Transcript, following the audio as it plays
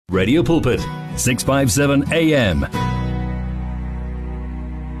Radio Pulpit, 657 AM.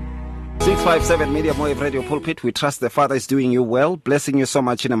 657 Media Wave Radio Pulpit. We trust the Father is doing you well, blessing you so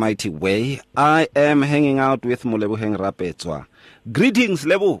much in a mighty way. I am hanging out with Molebogeng Rapetswa. Greetings,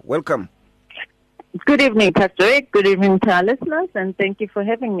 Lebu. Welcome. Good evening, Pastor Rick. Good evening to our listeners, and thank you for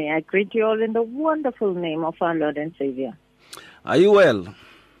having me. I greet you all in the wonderful name of our Lord and Savior. Are you well?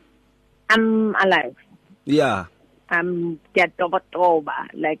 I'm alive. Yeah. I'm I'm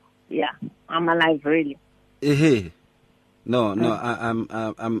alive, really. No,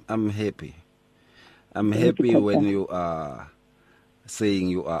 I'm happy. I'm happy when you are saying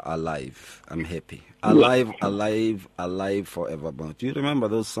you are alive. I'm happy. Alive, alive forevermore. Do you remember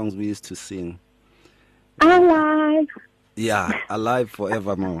those songs we used to sing? Alive. Yeah, alive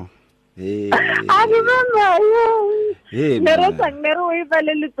forevermore. Hey. I remember. Hey,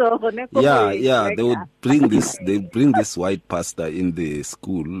 yeah. They would bring this white pastor in the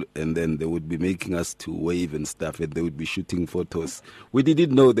school, and then they would be making us to wave and stuff, and they would be shooting photos. We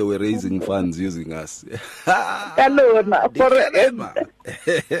didn't know they were raising funds using us.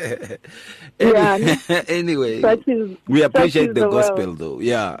 Anyway, we appreciate the gospel, though.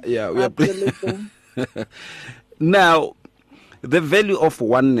 Yeah, we appreciate. Now, the value of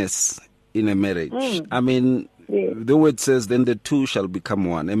oneness in a marriage. I mean, the word says, then the two shall become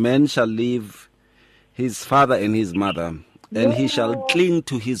one. A man shall leave his father and his mother, and he shall cling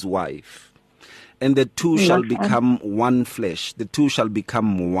to his wife. And the two shall become one flesh. The two shall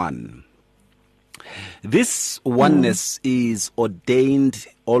become one. This oneness is ordained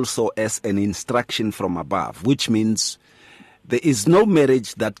also as an instruction from above, which means there is no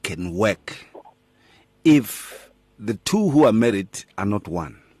marriage that can work if the two who are married are not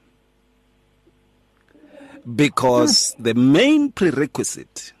one. Because the main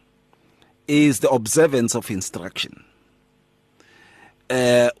prerequisite is the observance of instruction,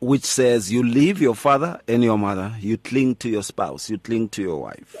 which says you leave your father and your mother, you cling to your spouse, you cling to your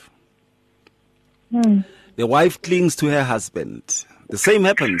wife. The wife clings to her husband. The same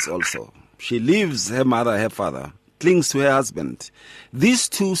happens also. She leaves her mother, her father, clings to her husband. These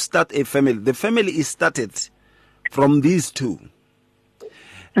two start a family. The family is started from these two.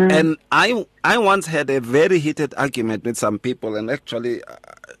 And I once had a very heated argument with some people, and actually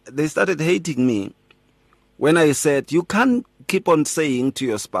they started hating me when I said, you can't keep on saying to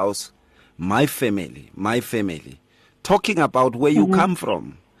your spouse, my family, talking about where you come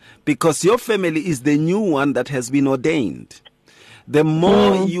from, because your family is the new one that has been ordained. The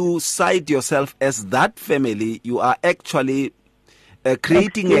more you cite yourself as that family, you are actually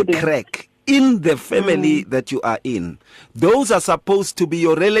creating a crack in the family that you are in. Those are supposed to be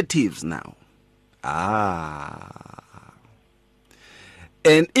your relatives now.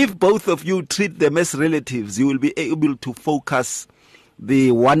 And if both of you treat them as relatives, you will be able to focus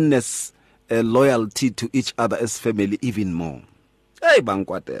the oneness, loyalty to each other as family even more. Hey,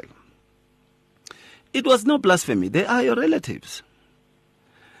 Bankwatel. It was no blasphemy. They are your relatives.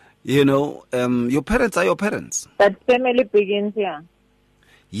 You know, your parents are your parents. That family begins here.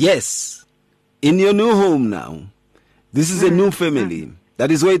 Yes. In your new home now, this is a new family.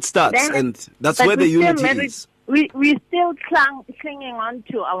 That is where it starts, and that's where the unity is. We're still clinging on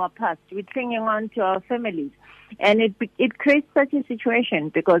to our past. We're clinging on to our families. And it creates such a situation,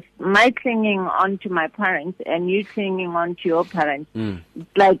 because my clinging on to my parents and you clinging on to your parents,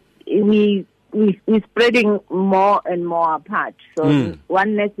 like we're spreading more and more apart. So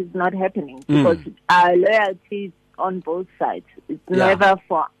oneness is not happening, because our loyalty is on both sides. It's never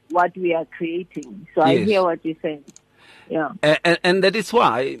for what we are creating. So I hear what you're saying. Yeah. And that is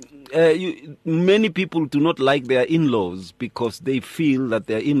why many people do not like their in-laws, because they feel that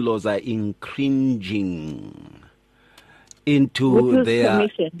their in-laws are infringing into their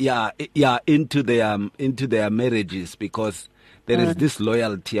into their marriages, because there is this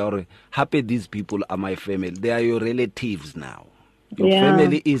loyalty, or happy these people are my family. They are your relatives now. Your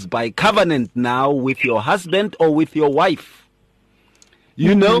family is by covenant now with your husband or with your wife.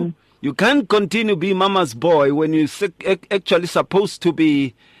 You know, you can't continue be mama's boy when you're actually supposed to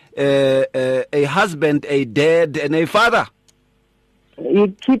be a husband, a dad, and a father.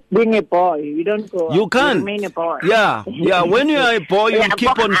 You keep being a boy. You don't go. You can't. You remain a boy. Yeah. When you are a boy, you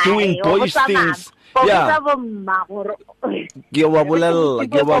keep on doing boyish things. Yeah.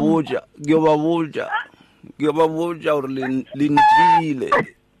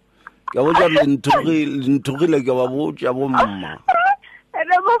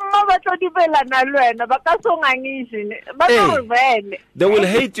 They will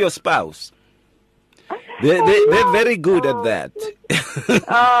hate your spouse. They're very good at that.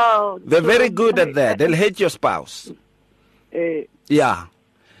 They're very good at that. They'll hate your spouse. Yeah.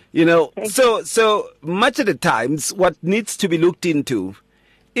 You know, so much of the times what needs to be looked into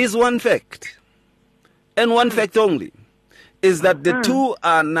is one fact, and one fact only, is that the two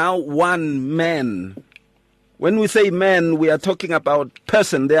are now one man. When we say man, we are talking about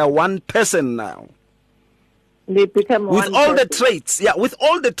person. They are one person now. They become with one all person. the traits. Yeah, with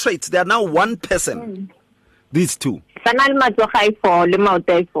all the traits, they are now one person. These two.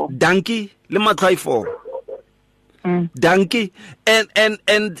 Donkey, donkey,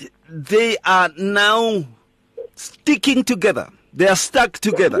 and they are now sticking together. They are stuck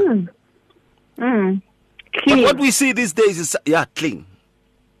together. But what we see these days is clean.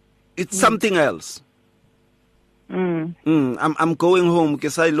 It's something else. I'm going home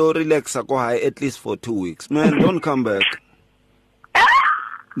because I low relax at least for 2 weeks. Man, don't come back.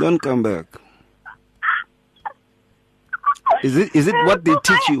 Don't come back. Is it what they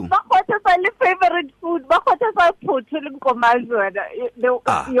teach you? Favorite food.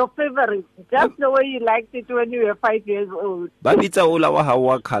 Your favorite. Just the way you liked it when you were 5 years old. Babitsa ola wa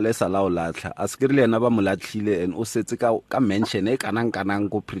hawa khale sala o latla. Askirle na ba molatlhile and o setse ka mention e kanang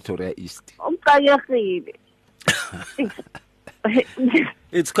go Pretoria East.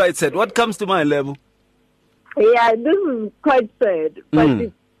 It's quite sad. What comes to mind, Lebo? Yeah, this is quite sad, but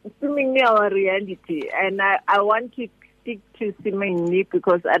it's seemingly our reality, and I want to stick to seemingly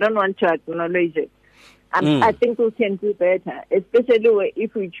because I don't want to acknowledge it. I think we can do better, especially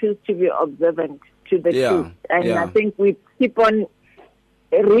if we choose to be observant to the truth. And I think we keep on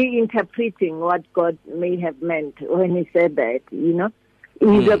reinterpreting what God may have meant when He said that, you know.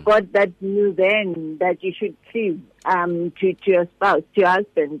 He's a God that knew then that you should cleave to your spouse, to your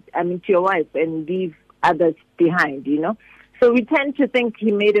husband, to your wife, and leave others behind, you know. So we tend to think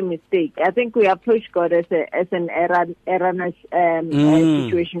He made a mistake. I think we approach God as an erroneous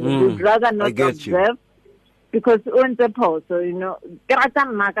situation. We'd rather not observe because so, you know, you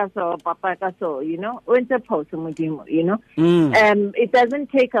know, you know. It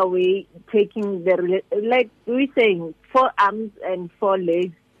doesn't take away taking like we're saying, 4 arms and 4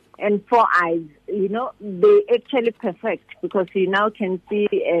 legs and 4 eyes, you know, they actually perfect because you now can see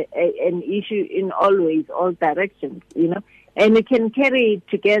an issue in all directions, you know, and you can carry it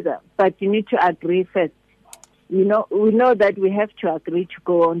together, but you need to agree first. You know, we know that we have to agree to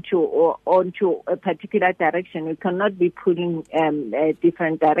go onto a particular direction. We cannot be pulling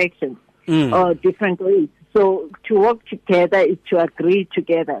different directions or different ways. So to work together is to agree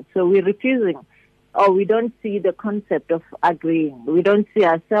together. So we're refusing, or we don't see the concept of agreeing. We don't see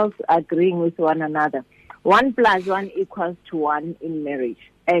ourselves agreeing with one another. 1 + 1 = 1 in marriage,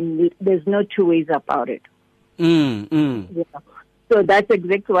 and there's no 2 ways about it. Yeah. So that's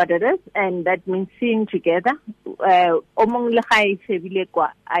exactly what it is, and that means seeing together. Omong le ga shebile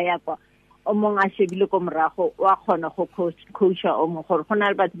kwa aya kwa omong a shebile ko morago wa khona go coach omong gore go na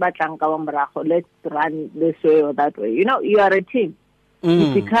le batho ba tlang ka morago. Let's run this way or that way. You know, you are a team.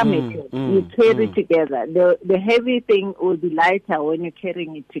 You become a team. You carry together. The heavy thing will be lighter when you're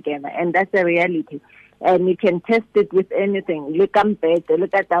carrying it together, and that's a reality. And you can test it with anything. Look at better,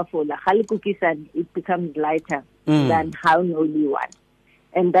 look at tafola. It becomes lighter than how only one.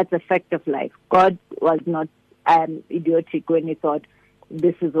 And that's a fact of life. God was not idiotic when He thought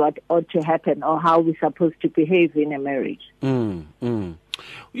this is what ought to happen or how we're supposed to behave in a marriage. We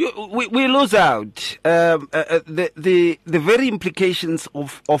lose out the very implications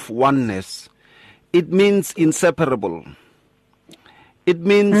of oneness. It means inseparable. It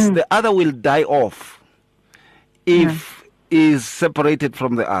means the other will die off if is separated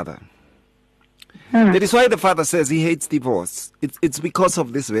from the other. That is why the Father says He hates divorce. It's because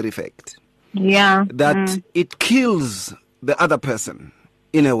of this very fact. Yeah. That it kills the other person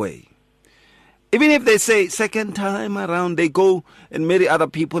in a way. Even if they say second time around, they go and marry other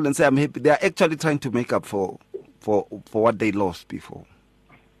people and say I'm happy. They are actually trying to make up for what they lost before.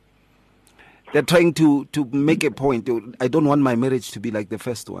 They're trying to make a point. I don't want my marriage to be like the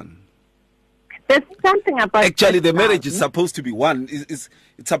first one. There's something about actually the marriage is supposed to be one. It's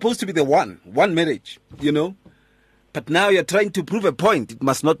supposed to be the one marriage, you know. But now you're trying to prove a point. It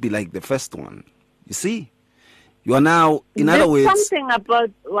must not be like the first one. You see, you are now, in other words, there's something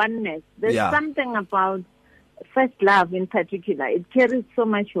about oneness. There's something about first love in particular. It carries so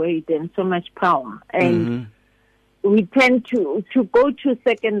much weight and so much power, and we tend to go to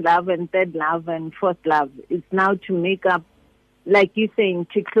second love and third love and fourth love. It's now to make up, like you're saying,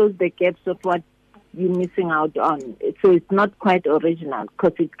 to close the gaps of what you're missing out on. So it's not quite original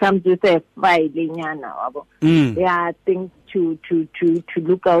because it comes with a file. There are things to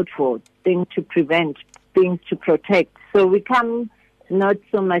look out for, things to prevent, things to protect. So we come not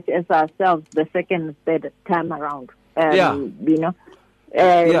so much as ourselves the second, third time around. You know.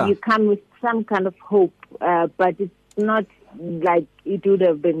 You come with some kind of hope, but it's not like it would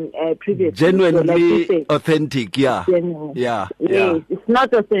have been previously. Genuinely so like authentic, yeah. Genuine. Yeah. Yes, it's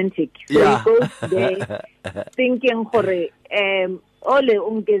not authentic. So Yeah. you go there thinking, ole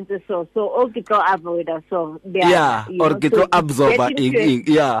ungenze so okay to avoid us so yeah, or get to absorb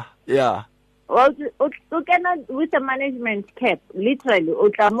yeah. You cannot with the management cap, literally,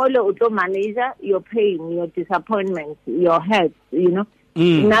 auto manager your pain, your disappointments, your hurt,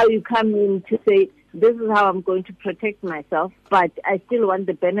 Now you come in to say, this is how I'm going to protect myself, but I still want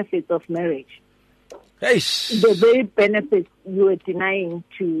the benefits of marriage. The very benefits you are denying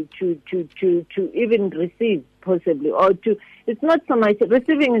to even receive, possibly, or to. It's not so much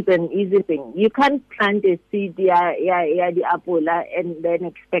receiving is an easy thing. You can't plant a seed, the apple, and then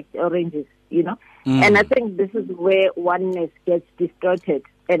expect oranges, And I think this is where oneness gets distorted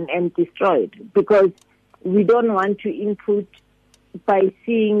and destroyed, because we don't want to input by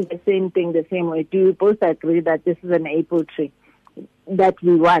seeing the same thing the same way. Do we both agree that this is an apple tree that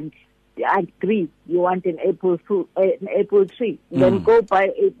we want? I agree. You want an apple tree. Then go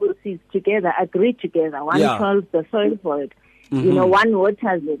buy apple seeds together. Agree together. One tills the soil for it. One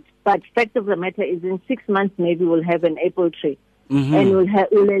waters it. But fact of the matter is, in 6 months maybe we'll have an apple tree, and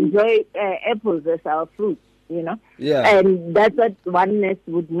we'll enjoy apples as our fruit. Yeah. And that's what oneness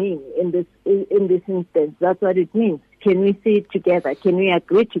would mean in this instance. That's what it means. Can we see it together? Can we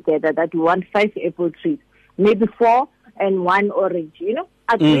agree together that we want 5 apple trees, maybe 4 and 1 orange?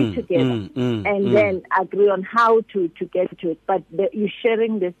 Agree together, and then agree on how to get to it. But you're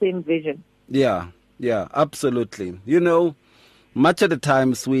sharing the same vision. Yeah, absolutely. Much of the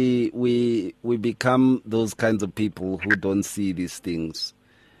times we become those kinds of people who don't see these things,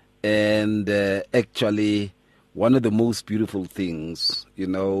 and actually, one of the most beautiful things,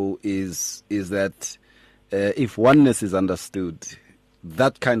 is that if oneness is understood,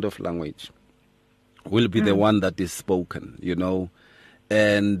 that kind of language will be the one that is spoken,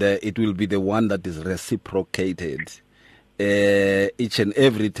 and it will be the one that is reciprocated each and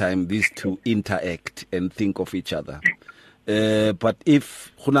every time these two interact and think of each other. But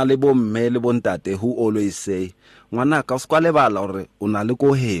if who always say, ngwanaka o ska lebala hore o na le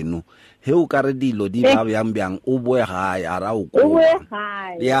ko heno he o ka re dilo di ba byang o boe gae ara o ko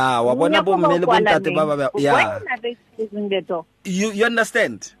ya wa bona bo mme le bontate ba ya you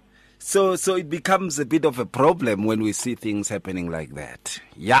understand. So it becomes a bit of a problem when we see things happening like that.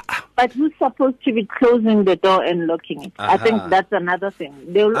 Yeah. But who's supposed to be closing the door and locking it? I think that's another thing.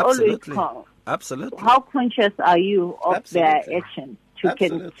 They will always call. Absolutely. How conscious are you of their action to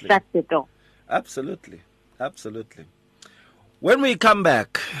can shut the door? Absolutely. When we come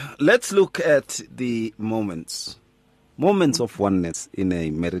back, let's look at the moments of oneness in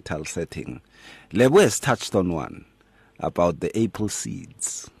a marital setting. Lebo has touched on one about the apple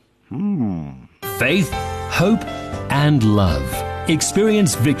seeds. Faith, hope, and love.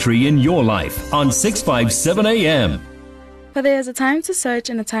 Experience victory in your life on 657 AM. For there is a time to search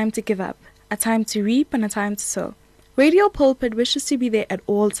and a time to give up, a time to reap and a time to sow. Radio Pulpit wishes to be there at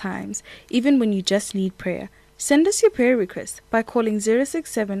all times, even when you just need prayer. Send us your prayer request by calling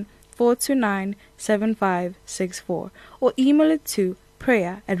 067-429-7564 or email it to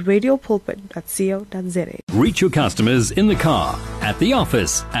prayer@radiopulpit.co.za. Reach your customers in the car, at the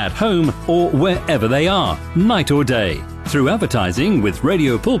office, at home, or wherever they are, night or day. Through advertising with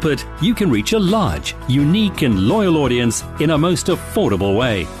Radio Pulpit, you can reach a large, unique and loyal audience in a most affordable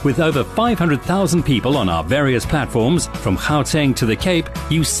way. With over 500,000 people on our various platforms, from Gauteng to the Cape,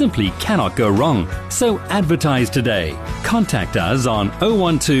 you simply cannot go wrong. So advertise today. Contact us on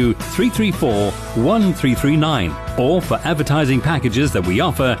 012-334-1339. Or for advertising packages that we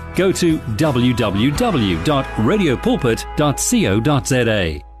offer, go to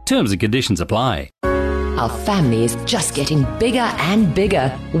www.radiopulpit.co.za. Terms and conditions apply. Our family is just getting bigger and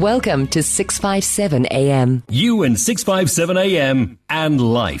bigger. Welcome to 657 AM. You and 657 AM and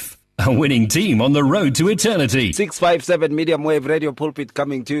life. A winning team on the road to eternity. 657 medium wave Radio Pulpit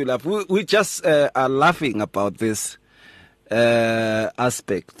coming to you. We just are laughing about this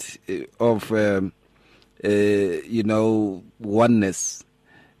aspect of, oneness.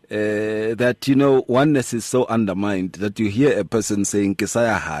 That, oneness is so undermined that you hear a person saying,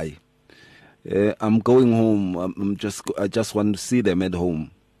 Kesaya Hai. I'm going home. I just want to see them at home.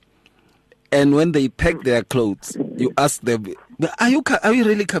 And when they pack their clothes, you ask them, "Are you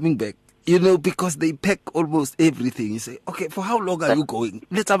really coming back?" Because they pack almost everything. You say, "Okay, for how long are you going?"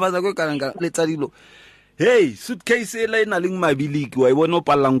 Hey, suitcase e na ling mabili I want no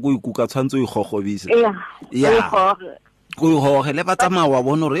palangu ikuka tshwantse o gogobise. Yeah. go hoge le ba tsamaya wa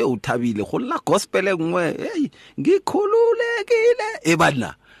bona re o thabile go la gospel engwe hey ngikhululekile e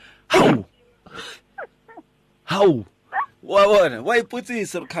bana how wa bona wa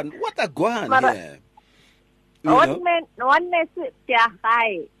iputsisa kan what a gwan yeah oneness ya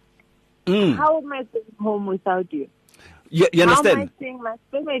high. How am I going home without you? You understand? How am I seeing my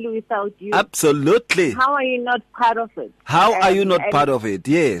family without you? Absolutely. How are you not part of it? How are you not part of it?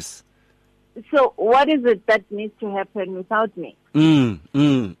 Yes. So what is it that needs to happen without me? And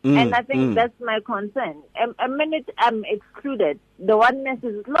I think that's my concern. A minute I'm excluded, the oneness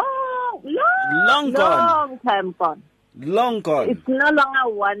is long time gone. Long gone. It's no longer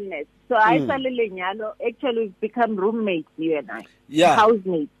oneness. So actually we've become roommates, you and I. Yeah.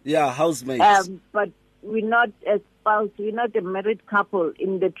 Housemates. Yeah, housemates. But we're not a spouse, we're not a married couple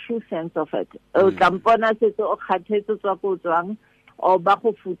in the true sense of it. Or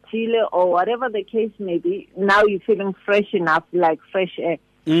bako futile, or whatever the case may be, now you're feeling fresh enough, like fresh air.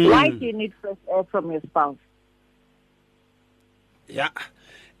 Why do you need fresh air from your spouse? Yeah.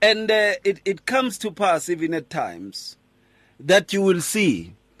 And it comes to pass even at times that you will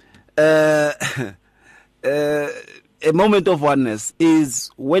see a moment of oneness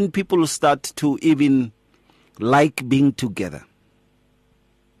is when people start to even like being together.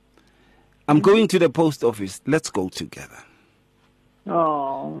 I'm going to the post office. Let's go together.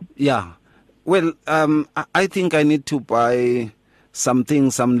 Oh. Yeah. Well, I think I need to buy some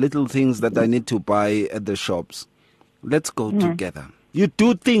little things that I need to buy at the shops. Let's go together. You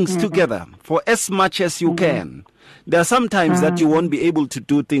do things together for as much as you can. There are some times that you won't be able to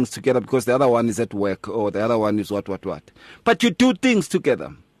do things together because the other one is at work or the other one is what. But you do things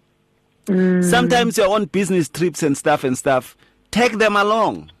together. Sometimes you're on business trips and stuff. Take them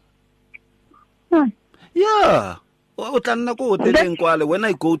along. Yeah. When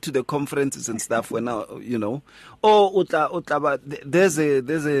I go to the conferences and stuff, when I, there's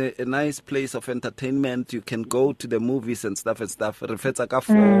a nice place of entertainment. You can go to the movies and stuff.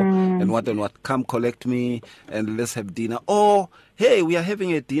 And what. Come collect me and let's have dinner. Or hey, we are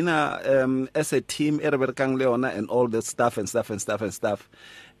having a dinner as a team, and all the stuff.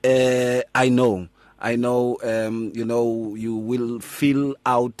 I know. You will fill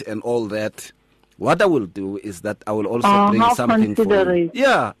out and all that. What I will do is that I will also bring something for you.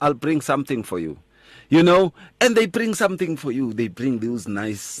 Yeah, I'll bring something for you. And they bring something for you. They bring those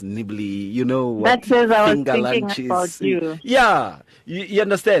nice nibbly, That says I was thinking lunches. About you. Yeah, you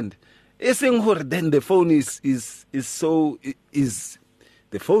understand? Then the phone is the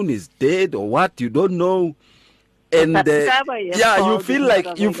phone is dead or what? You don't know. And you feel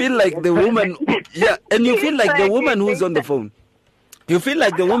like the woman. Yeah, and you feel like the woman who's on the phone. You feel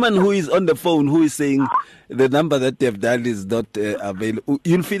like the woman who is on the phone who is saying the number that they've dialed is not available.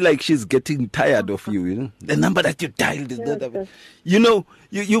 You'll feel like she's getting tired of you. The number that you dialed is not available. You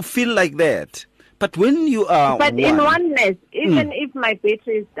feel like that. But when you are in oneness, even if my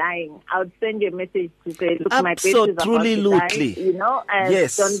battery is dying, I would send you a message to say, look, my battery is about to die. And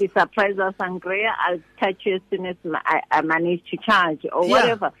yes. Don't be surprised or Sangria. I'll touch you as soon as I manage to charge or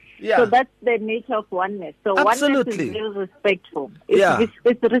whatever. Yeah. So that's the nature of oneness. So oneness is very respectful. It's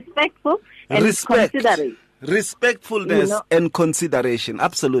respectful and considerate. Respectfulness and consideration.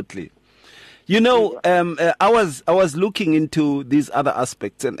 Absolutely. I was looking into these other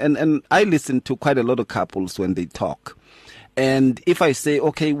aspects and I listen to quite a lot of couples when they talk. And if I say,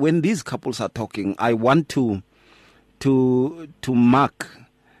 okay, when these couples are talking, I want to mark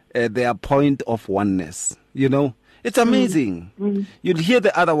their point of oneness, It's amazing. You'll hear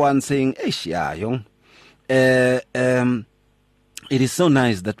the other one saying, it is so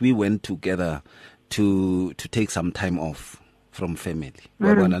nice that we went together to take some time off from family.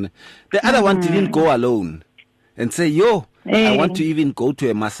 The other one didn't go alone and say, I want to even go to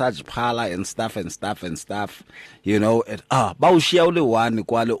a massage parlor and stuff. Baushia ole one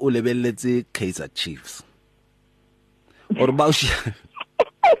kwale o lebelletse Kaizer Chiefs. Or Baushia.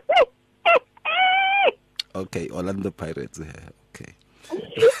 Okay, Orlando Pirates. Okay.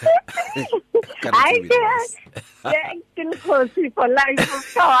 I can call for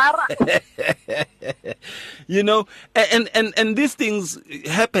life. And these things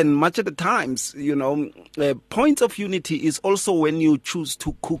happen much of the times. Points of unity is also when you choose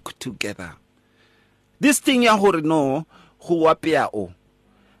to cook together. This thing ya hore no go apea o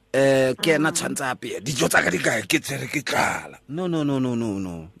ke na tshwantsa apea dijo tsa ka di kae ke tsere ke tlala. No.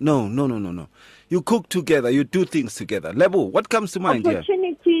 You cook together, you do things together. Lebo, what comes to mind here?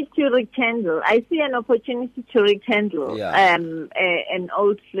 Opportunity to rekindle. I see an opportunity to rekindle an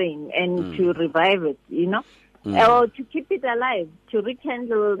old flame and to revive it, or to keep it alive, to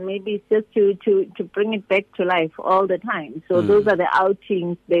rekindle, maybe it's just to bring it back to life all the time. So those are the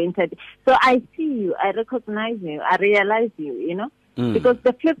outings, So I see you, I recognize you, I realize you, you know. Because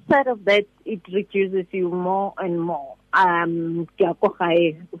the flip side of that, it reduces you more and more. For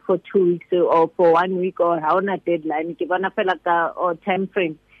 2 weeks or for 1 week or how on a deadline, or time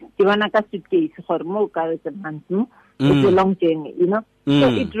frame, suitcase it's a long journey, you know. So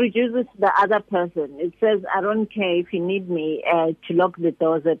it reduces the other person. It says, I don't care if you need me to lock the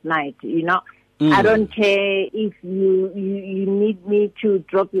doors at night, you know. I don't care if you need me to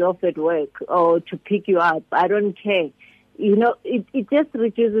drop you off at work or to pick you up. I don't care. You know, it just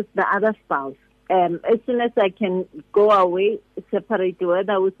reduces the other spouse. As soon as I can go away, separate,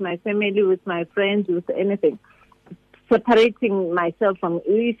 whether with my family, with my friends, with anything, separating myself from,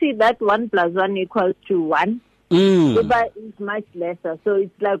 you see that 1 + 1 = 1. But it's much lesser. So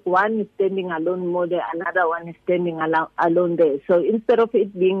it's like one is standing alone more there, another one is standing alone there. So instead of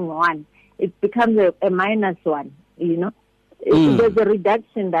it being 1, it becomes a -1, you know. There's a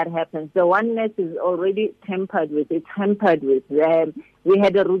reduction that happens. The oneness is already tampered with. It's hampered with. We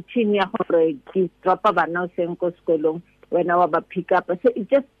had a routine when I pick up. So it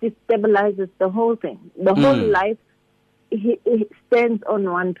just destabilizes the whole thing. The whole life it stands on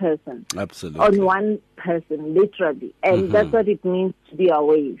one person. Absolutely. On one person, literally. And that's what it means to be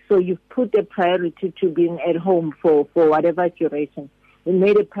away. So you've put a priority to being at home for whatever duration. We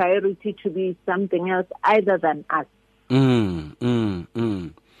made a priority to be something else other than us.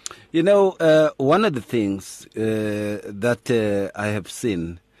 You know, one of the things that I have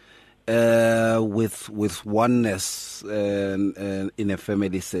seen with oneness in a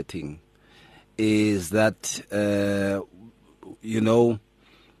family setting is that, you know,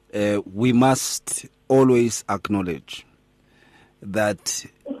 we must always acknowledge that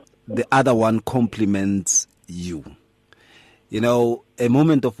the other one complements you. You know, a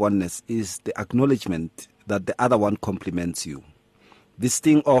moment of oneness is the acknowledgement that the other one complements you. This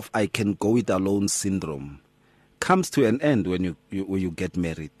thing of I can go it alone syndrome comes to an end when you get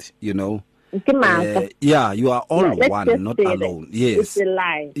married, you know. Yeah, you are all one, not alone. Yes. It's a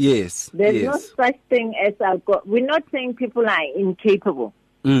lie. Yes. There's no such thing as we're not saying people are incapable.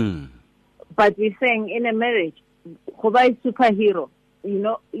 But we're saying in a marriage, Koba is superhero. You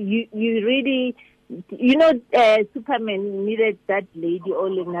know, you really, you know, Superman needed that lady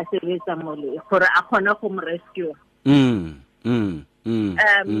only for a home rescue.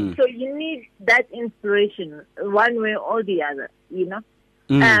 So you need that inspiration one way or the other, you know.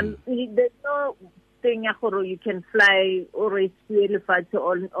 There's no thing you can fly or rescue elephants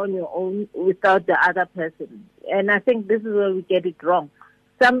on your own without the other person. And I think this is where we get it wrong.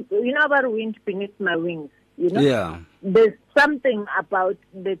 You know about wind beneath my wings, you know? Yeah. There's something about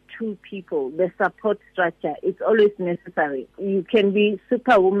the two people, the support structure. It's always necessary. You can be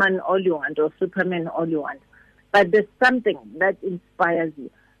Superwoman all you want or Superman all you want. But there's something that inspires you.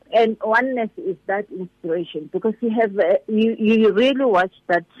 And oneness is that inspiration because you have you really watch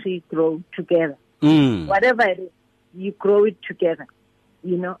that tree grow together. Whatever it is, you grow it together,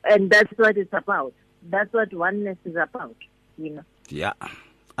 you know, and that's what it's about. That's what oneness is about, you know. Yeah,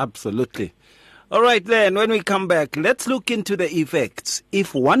 absolutely. All right, then, when we come back, let's look into the effects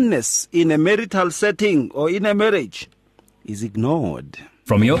if oneness in a marital setting or in a marriage is ignored.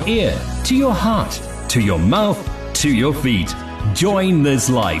 From your ear to your heart, to your mouth, to your feet. Join this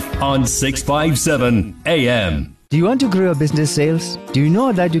life on 657 AM. Do you want to grow your business sales? Do you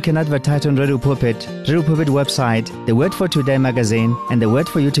know that you can advertise on Radio Pulpit website, the Word for Today magazine, and the Word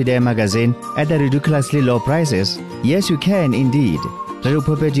for You Today magazine at the ridiculously low prices? Yes, you can indeed. Radio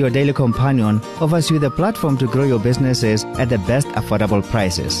Pulpit, your daily companion, offers you the platform to grow your businesses at the best affordable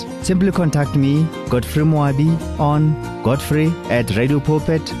prices. Simply contact me, Godfrey Moabi, on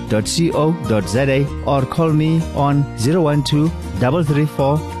godfrey@radiopulpit.co.za or call me on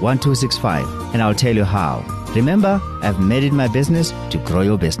 012-334-1265 and I'll tell you how. Remember, I've made it my business to grow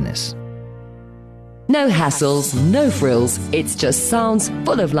your business. No hassles, no frills. It's just sounds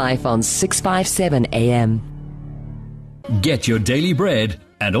full of life on 657 AM. Get your daily bread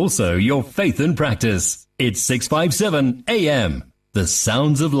and also your faith and practice. It's 657 AM, the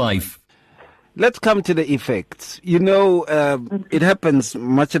sounds of life. Let's come to the effects. You know, it happens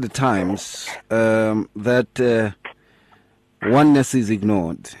much of the times that oneness is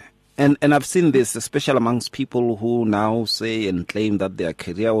ignored. And I've seen this, especially amongst people who now say and claim that they are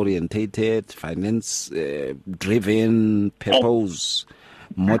career-orientated, finance-driven,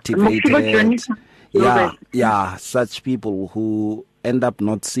 purpose-motivated. Yeah, such people who end up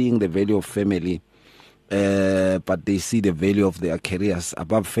not seeing the value of family but they see the value of their careers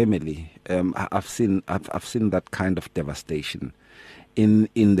above family. I've seen that kind of devastation in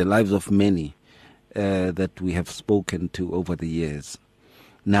the lives of many that we have spoken to over the years.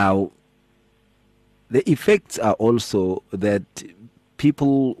 Now, the effects are also that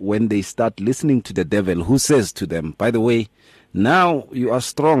people, when they start listening to the devil, who says to them, by the way, now you are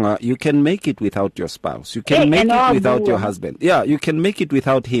stronger, you can make it without your spouse, you can make it without your husband, you can make it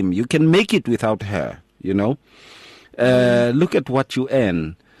without him, you can make it without her, look at what you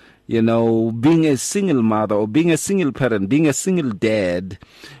earn. Being a single mother or being a single parent, being a single dad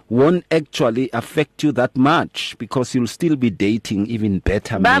won't actually affect you that much, because you'll still be dating even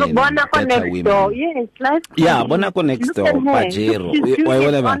better men, better women. Yes, like Bonako next door, Pajero,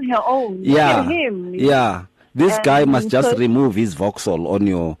 whatever. On her own. Yeah, him. yeah. This guy must just remove his Vauxhall on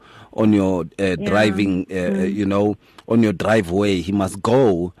your driving, on your driveway. He must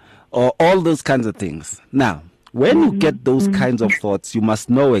go, or all those kinds of things. Now, when you get those kinds of thoughts, you must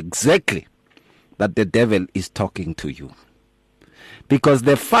know exactly that the devil is talking to you, because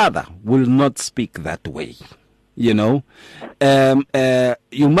the Father will not speak that way. You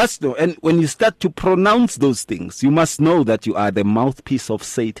must know, and when you start to pronounce those things, you must know that you are the mouthpiece of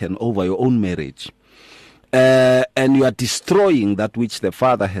Satan over your own marriage. And you are destroying that which the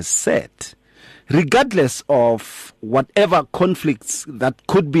Father has said, regardless of whatever conflicts that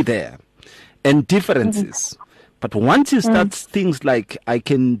could be there and differences. But once you start things like, I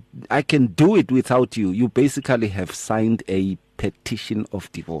can do it without you, you basically have signed a petition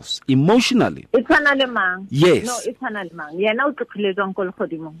of divorce emotionally. It's an alemang. Yes. No, it's an alemang. Yeah, now to clear Uncle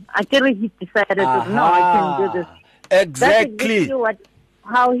Kodimo. I he decided no, I can do this. Exactly. That's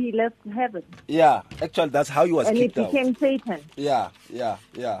how he left heaven. Yeah, actually, that's how he was kicked out. And it became Satan. Yeah.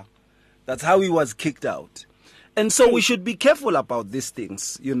 That's how he was kicked out. And so we should be careful about these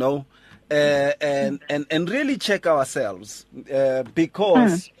things, and really check ourselves,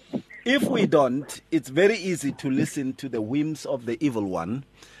 because if we don't, it's very easy to listen to the whims of the evil one,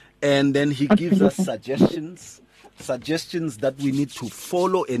 and then he gives us suggestions that we need to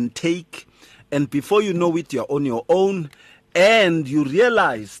follow and take, and before you know it, you're on your own. And you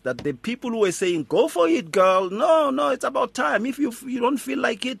realize that the people who are saying, go for it, girl. No, it's about time. If you don't feel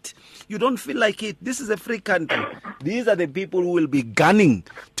like it, you don't feel like it. This is a free country. These are the people who will be gunning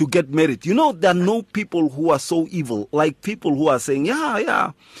to get married. There are no people who are so evil, like people who are saying,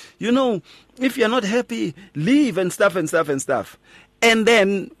 yeah. If you're not happy, leave and stuff. And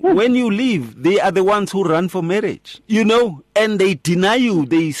then when you leave, they are the ones who run for marriage, and they deny you.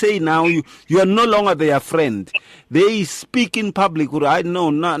 They say now you are no longer their friend. They speak in public. I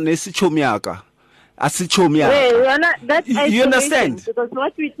know, that's you understand? Because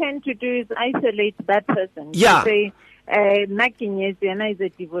what we tend to do is isolate that person. Yeah. Say, Nakinyesiana is a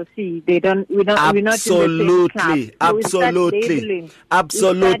divorcee. We're not in the same class.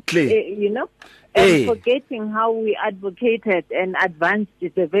 Absolutely. And forgetting how we advocated and advanced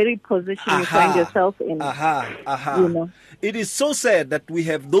is the very position you find yourself in. It is so sad that we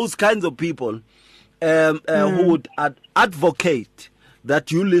have those kinds of people who would advocate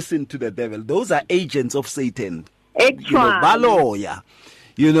that you listen to the devil. Those are agents of Satan. Baloya.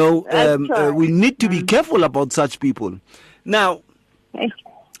 We need to be careful about such people. Now,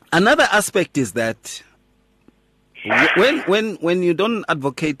 another aspect is that when you don't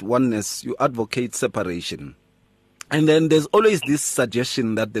advocate oneness, you advocate separation. And then there's always this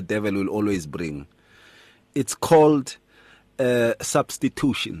suggestion that the devil will always bring. It's called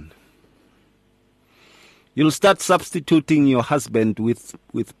substitution. You'll start substituting your husband with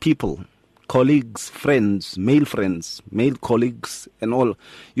people, colleagues, friends, male colleagues, and all.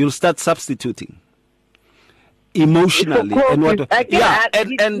 You'll start substituting emotionally, and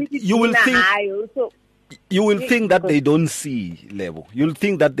and you will think. You will think that they don't see, Levo. You'll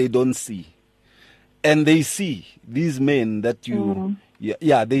think that they don't see. And they see these men that you...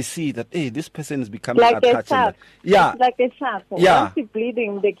 they see that, hey, this person is becoming attached. It's like a shark. Once you're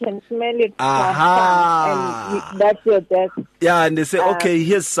bleeding, they can smell it. And that's your death. Yeah, and they say, okay,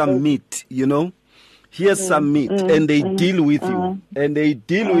 here's some meat, Here's some meat, and they deal with you. And they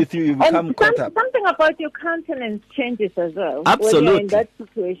deal with you, you become caught up. Something about your countenance changes as well. Absolutely. When you're in that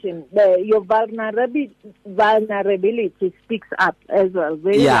situation, your vulnerability speaks up as well.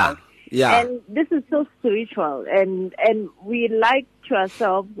 Very well. Yeah. And this is so spiritual. And we lie to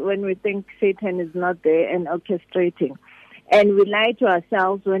ourselves when we think Satan is not there and orchestrating. And we lie to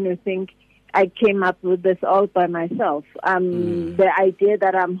ourselves when we think, I came up with this all by myself. The idea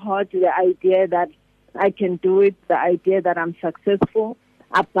that I'm hot, the idea that I can do it, the idea that I'm successful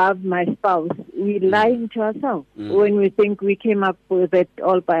above my spouse. We lie to ourselves when we think we came up with it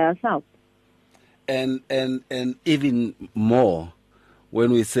all by ourselves. And even more,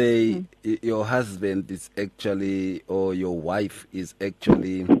 when we say your husband is actually, or your wife is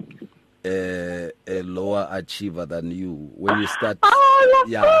actually a lower achiever than you, when you start,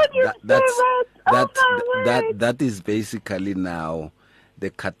 that is basically now the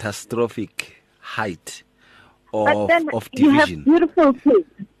catastrophic height of division. You have beautiful kids.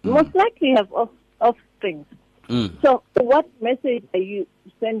 Most likely you have offspring. So what message are you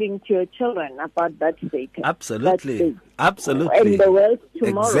sending to your children about that state? Absolutely. In the world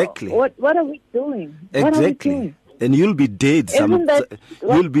tomorrow. Exactly. What are we doing? Exactly. What are we doing? And you'll be dead.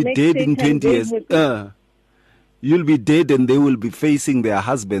 You'll be dead in 20 years. You'll be dead, and they will be facing their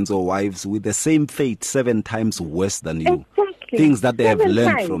husbands or wives with the same fate 7 times worse than you. Exactly. Things that they have 7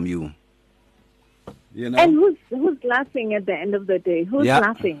 learned times. from you. You know? And who's laughing at the end of the day? Who's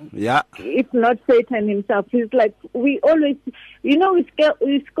laughing? Yeah. If not Satan himself. He's like, we always,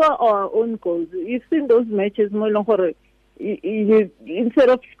 we score our own goals. You've seen those matches, you instead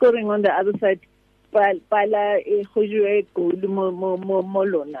of scoring on the other side, we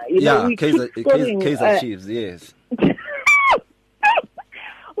Kaiser Chiefs, yes.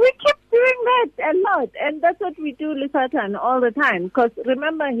 We keep doing that a lot, and that's what we do with Satan all the time. Because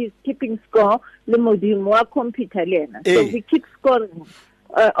remember, he's keeping score. So we keep scoring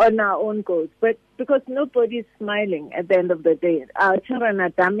on our own goals, but because nobody's smiling at the end of the day, our children are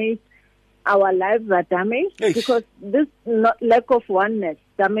damaged, our lives are damaged because this lack of oneness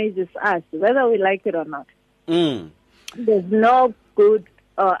damages us, whether we like it or not. There's no good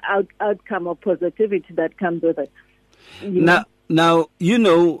outcome or positivity that comes with it. Now, you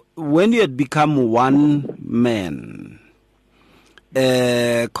know, when you had become one man,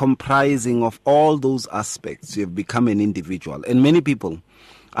 comprising of all those aspects, you have become an individual. And many people,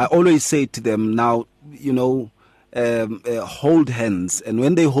 I always say to them now, you know, hold hands. And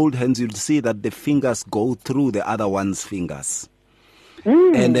when they hold hands, you'll see that the fingers go through the other one's fingers.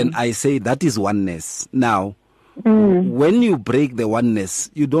 And then I say that is oneness. Now, when you break the oneness,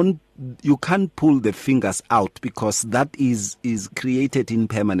 you can't pull the fingers out, because that is created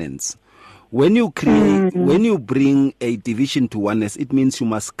impermanence. When you when you bring a division to oneness, it means you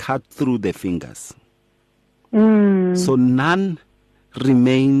must cut through the fingers. So none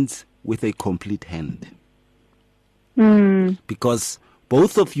remains with a complete hand. Because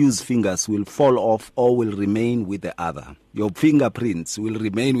both of you's fingers will fall off or will remain with the other. Your fingerprints will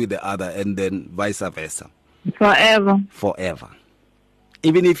remain with the other, and then vice versa. Forever.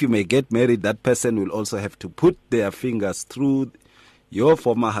 Even if you may get married, that person will also have to put their fingers through your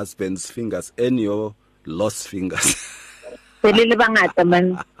former husband's fingers and your lost fingers.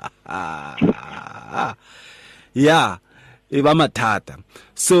 Yeah.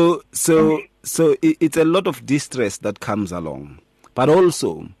 So it's a lot of distress that comes along. But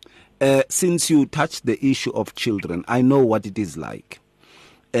also, since you touched the issue of children, I know what it is like.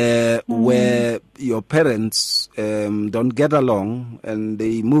 Where your parents don't get along and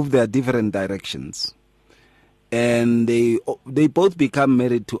they move their different directions, and they both become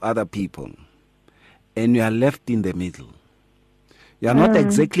married to other people, and you are left in the middle. You are not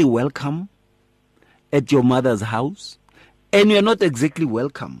exactly welcome at your mother's house, and you are not exactly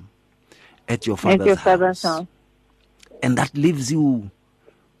welcome at your father's house. And that leaves you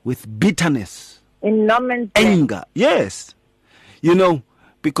with bitterness, anger. Yes. You know,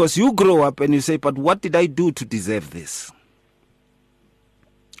 because you grow up and you say, but what did I do to deserve this?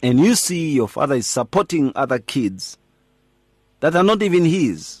 And you see your father is supporting other kids that are not even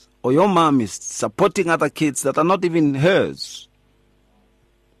his, or your mom is supporting other kids that are not even hers.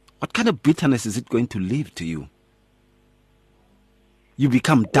 What kind of bitterness is it going to leave to you? You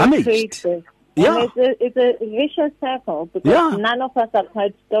become damaged. Yeah. It's a vicious circle, because none of us are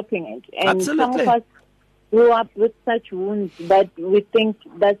quite stopping it. And Absolutely. Some of us grew up with such wounds that we think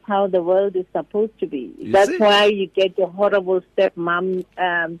that's how the world is supposed to be. That's why you get your horrible stepmom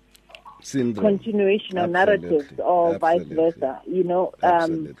continuation of narratives, or vice versa. You know,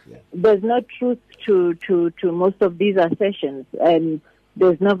 there's no truth to most of these assertions, and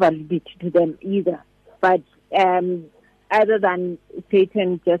there's no validity to them either. But other than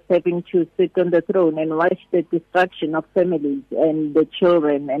Satan just having to sit on the throne and watch the destruction of families and the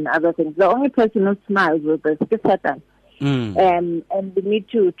children and other things, the only person who smiles with us is Satan. And we need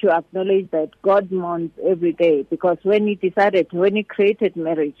to acknowledge that God mourns every day, because when he created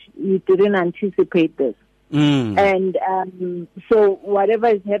marriage, he didn't anticipate this. And so whatever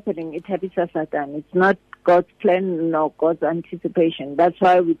is happening, it happens to Satan. It's not God's plan nor God's anticipation. That's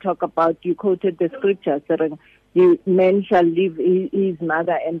why we talk about, you quoted the scripture saying, man shall leave his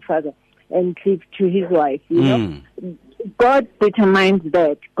mother and father and cleave to his wife. You know, God determines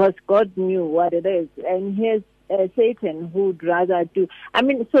that because God knew what it is. And here's Satan who would rather do. I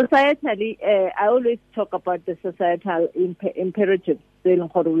mean, societally, I always talk about the societal imperatives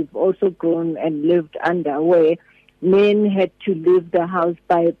we've also grown and lived under, where men had to leave the house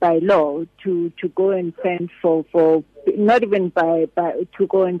by law to go and fend for not even by to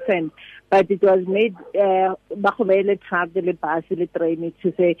go and fend, but it was made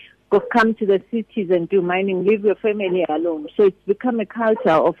to say, go come to the cities and do mining, leave your family alone. So it's become a culture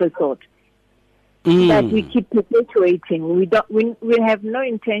of a sort that we keep perpetuating. We have no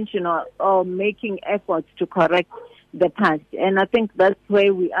intention or making efforts to correct the past, and I think that's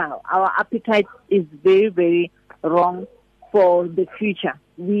where we are. Our appetite is very, very wrong for the future.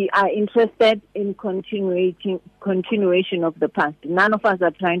 We are interested in continuation of the past. None of us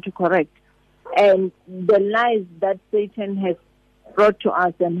are trying to correct. And the lies that Satan has brought to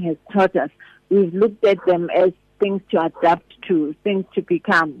us and has taught us, we've looked at them as things to adapt to, things to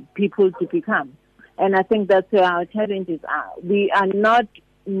become, people to become. And I think that's where our challenges are. We are not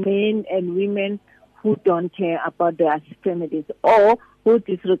men and women who don't care about their families or who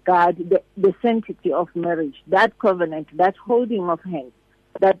disregard the sanctity of marriage, that covenant, that holding of hands,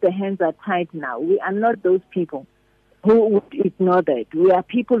 that the hands are tied now. We are not those people who would ignore that. We are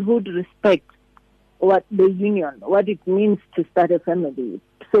people who would respect what the union, what it means to start a family.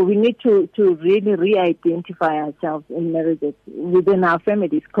 So we need to really re-identify ourselves in marriages within our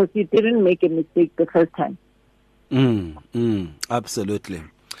families, because we didn't make a mistake the first time. Absolutely.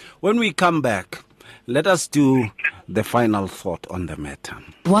 When we come back, let us do the final thought on the matter.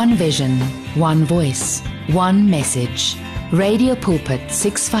 One vision, one voice, one message. Radio Pulpit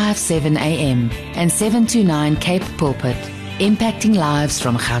 657 AM and 729 Cape Pulpit, impacting lives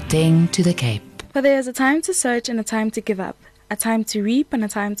from Gauteng to the Cape. For there is a time to search and a time to give up, a time to reap and a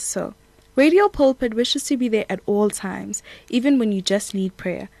time to sow. Radio Pulpit wishes to be there at all times, even when you just need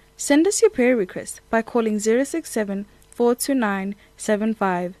prayer. Send us your prayer request by calling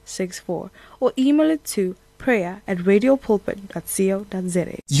 067-429-7564 or email it to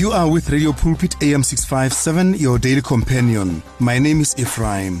prayer@radiopulpit.co.za. You are with Radio Pulpit AM 657, your daily companion. My name is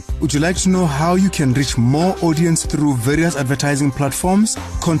Ephraim. Would you like to know how you can reach more audience through various advertising platforms?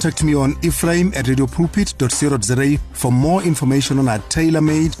 Contact me on ephraim@radiopulpit.co.za for more information on our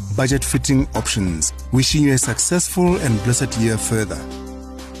tailor-made, budget-fitting options. Wishing you a successful and blessed year further.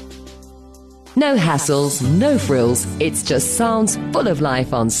 No hassles, no frills. It's just sounds full of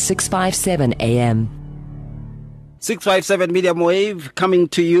life on 657 AM. 657 Medium Wave coming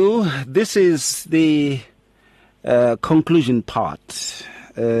to you. This is the conclusion part.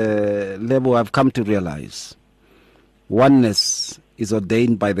 Lebo, I've come to realize oneness is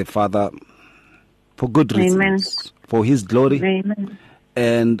ordained by the Father for good reasons. Amen. For His glory. Amen.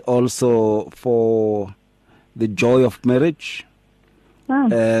 And also for the joy of marriage.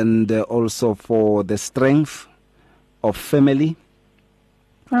 And also for the strength of family.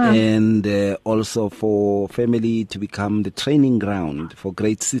 And also for family to become the training ground for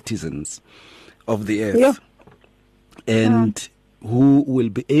great citizens of the earth. Yeah. And who will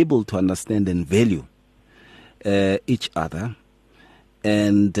be able to understand and value each other,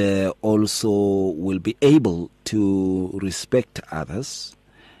 and also will be able to respect others,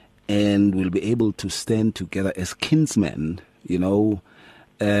 and will be able to stand together as kinsmen,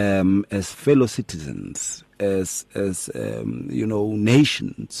 as fellow citizens, as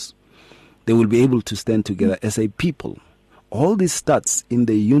nations. They will be able to stand together as a people. All this starts in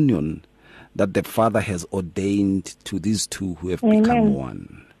the union that the Father has ordained to these two who have become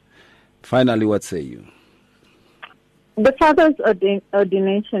one. Finally, what say you? The Father's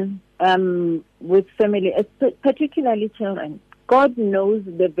ordination with family, particularly children. God knows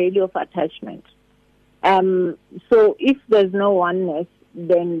the value of attachment. So if there's no oneness,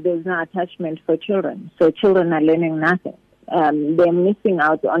 then there's no attachment for children. So children are learning nothing. They're missing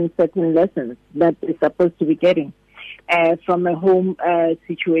out on certain lessons that they're supposed to be getting from a home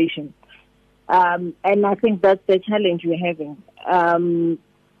situation. And I think that's the challenge we're having.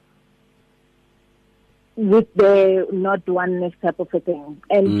 With the not oneness type of a thing.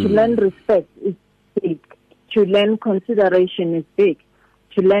 And to learn respect is big. To learn consideration is big.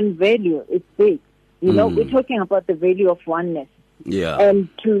 To learn value is big. We're talking about the value of oneness. Yeah. And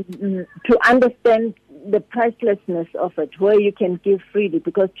to understand the pricelessness of it, where you can give freely,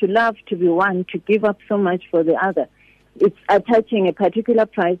 because to love, to be one, to give up so much for the other, it's attaching a particular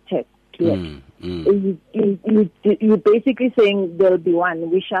price tag to it. You're basically saying there'll be one,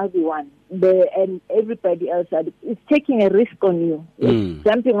 we shall be one, and everybody else is taking a risk on you. It's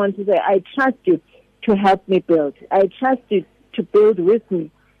jumping on to say, I trust you to help me build. I trust you to build with me.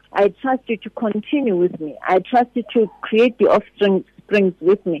 I trust you to continue with me. I trust you to create the offspring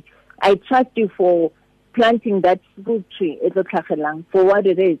with me. I trust you for planting that fruit tree, for what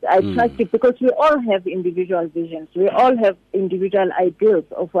it is. I trust you because we all have individual visions. We all have individual ideals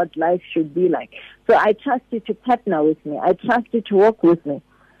of what life should be like. So I trust you to partner with me. I trust you to work with me.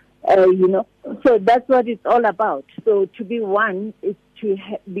 So that's what it's all about. So to be one is to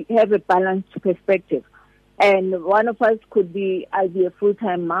have a balanced perspective. And one of us could be, I'll be a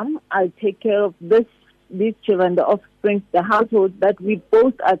full-time mom. I'll take care of these children, the offspring, the household that we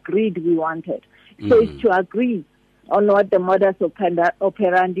both agreed we wanted. So it's to agree on what the modus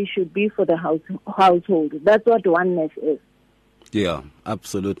operandi should be for the household. That's what oneness is. Yeah,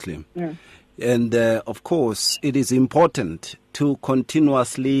 absolutely. Yeah. And of course, it is important to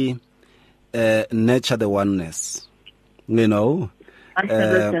continuously nurture the oneness. It's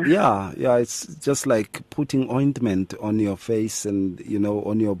just like putting ointment on your face and,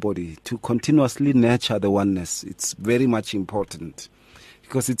 on your body. To continuously nurture the oneness, it's very much important.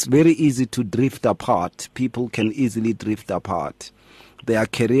 Because it's very easy to drift apart. People can easily drift apart. There are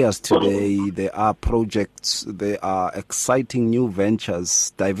careers today, there are projects, there are exciting new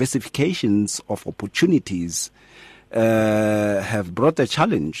ventures, diversifications of opportunities have brought a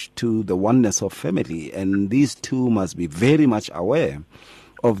challenge to the oneness of family. And these two must be very much aware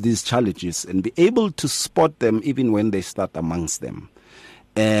of these challenges and be able to spot them even when they start amongst them.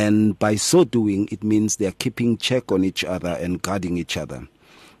 And by so doing, it means they are keeping check on each other and guarding each other.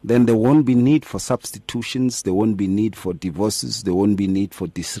 Then there won't be need for substitutions, there won't be need for divorces, there won't be need for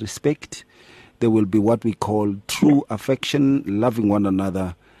disrespect. There will be what we call true affection, loving one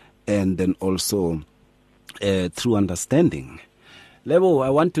another, and then also true understanding. Lebo,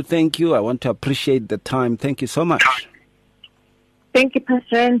 I want to thank you. I want to appreciate the time. Thank you so much. Thank you,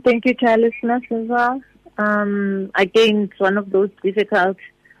 Pastor, and thank you to our listeners as well. Again, it's one of those difficult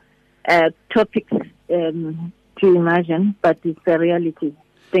topics to imagine, but it's a reality.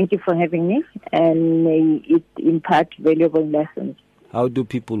 Thank you for having me, and may it impart valuable lessons. How do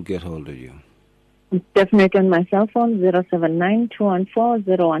people get hold of you? It's definitely on my cell phone,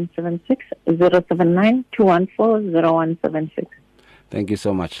 079-214-0176, 079-214-0176. Thank you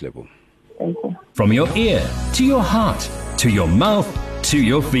so much, Lebo. Thank you. From your ear to your heart, to your mouth, to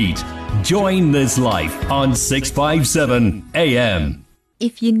your feet. Join this life on 657 AM.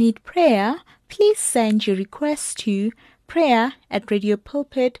 If you need prayer, please send your request to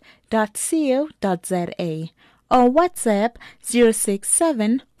prayer@radiopulpit.co.za or WhatsApp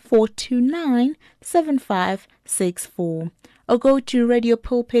 067-429-7564 or go to Radio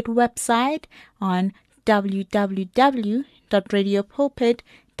Pulpit website on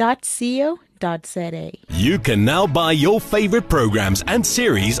www.radiopulpit.co.za. You can now buy your favorite programs and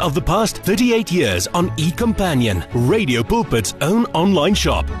series of the past 38 years on eCompanion, Radio Pulpit's own online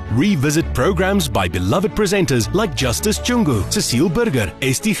shop. Revisit programs by beloved presenters like Justice Chungu, Cecile Burger,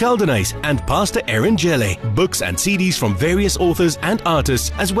 Esti Geldenhuys, and Pastor Aaron Jelle. Books and CDs from various authors and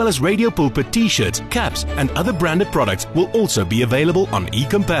artists, as well as Radio Pulpit t-shirts, caps, and other branded products will also be available on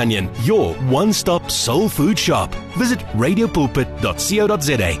eCompanion, your one-stop soul food shop. Visit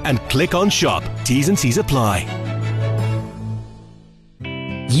radiopulpit.co.za and click on shop. T's and C's apply.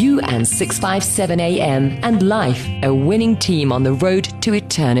 You and 657 AM and life, a winning team on the road to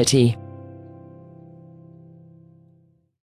eternity.